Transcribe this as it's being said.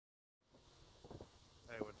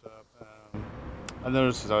I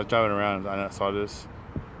noticed as I was driving around, I saw this.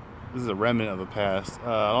 This is a remnant of the past.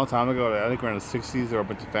 A long time ago, I think around the 60s, there were a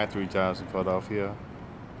bunch of factory jobs in Philadelphia.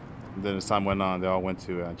 And then as time went on, they all went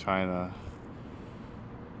to China.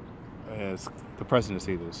 And it's depressing to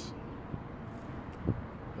see this.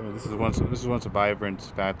 I mean, this is once a vibrant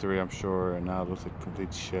factory, I'm sure, and now it looks like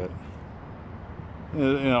complete shit.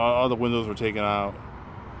 You know, all the windows were taken out.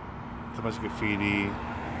 It's a bunch of graffiti.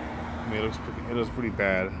 I mean, it looks pretty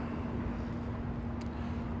bad.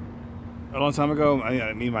 A long time ago,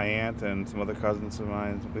 me, my aunt, and some other cousins of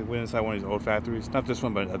mine, we went inside one of these old factories. Not this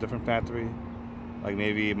one, but a different factory, like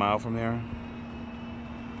maybe a mile from there.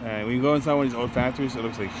 And when you go inside one of these old factories, it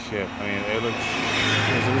looks like shit. I mean, it looks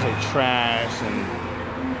like trash and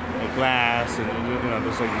glass and, you know,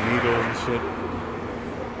 just like needles and shit.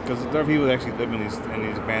 Because there are people that actually live in these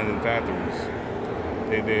abandoned factories.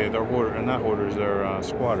 They're hoarders, not hoarders. They're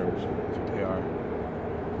squatters. That's what they are.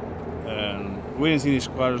 And we didn't see any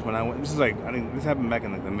squatters when I went. This is like, I think this happened back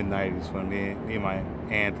in like the mid-90s when me and my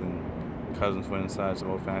aunt and cousins went inside some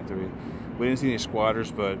old factory. We didn't see any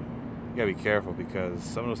squatters, but you gotta be careful because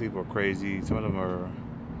some of those people are crazy. Some of them are,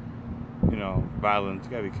 you know, violent. You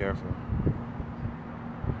gotta be careful.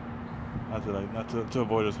 Not to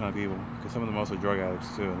avoid those kind of people, because some of them are also drug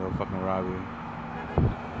addicts too, and they'll fucking rob you.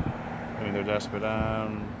 I mean, they're desperate.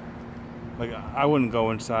 Like, I wouldn't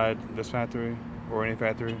go inside this factory or any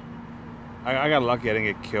factory. I got lucky I didn't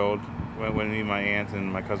get killed when me and my aunt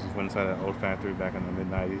and my cousins went inside that old factory back in the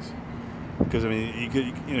mid-90s. Because I mean,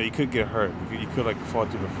 you could get hurt. You could like fall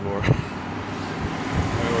through the floor. Or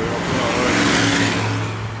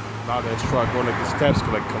that truck, or like the steps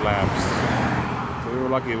could like collapse. So we were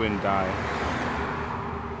lucky we didn't die.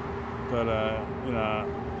 But you know,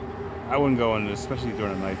 I wouldn't go in this, especially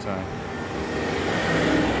during the nighttime.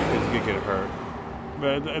 Because you could get hurt.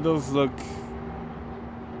 But it does look.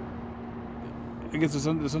 I guess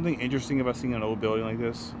there's something interesting about seeing an old building like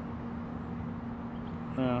this.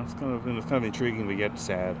 It's kind of intriguing, but yet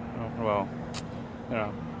sad. Oh, well, you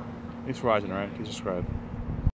know, thanks for watching. All right, please subscribe.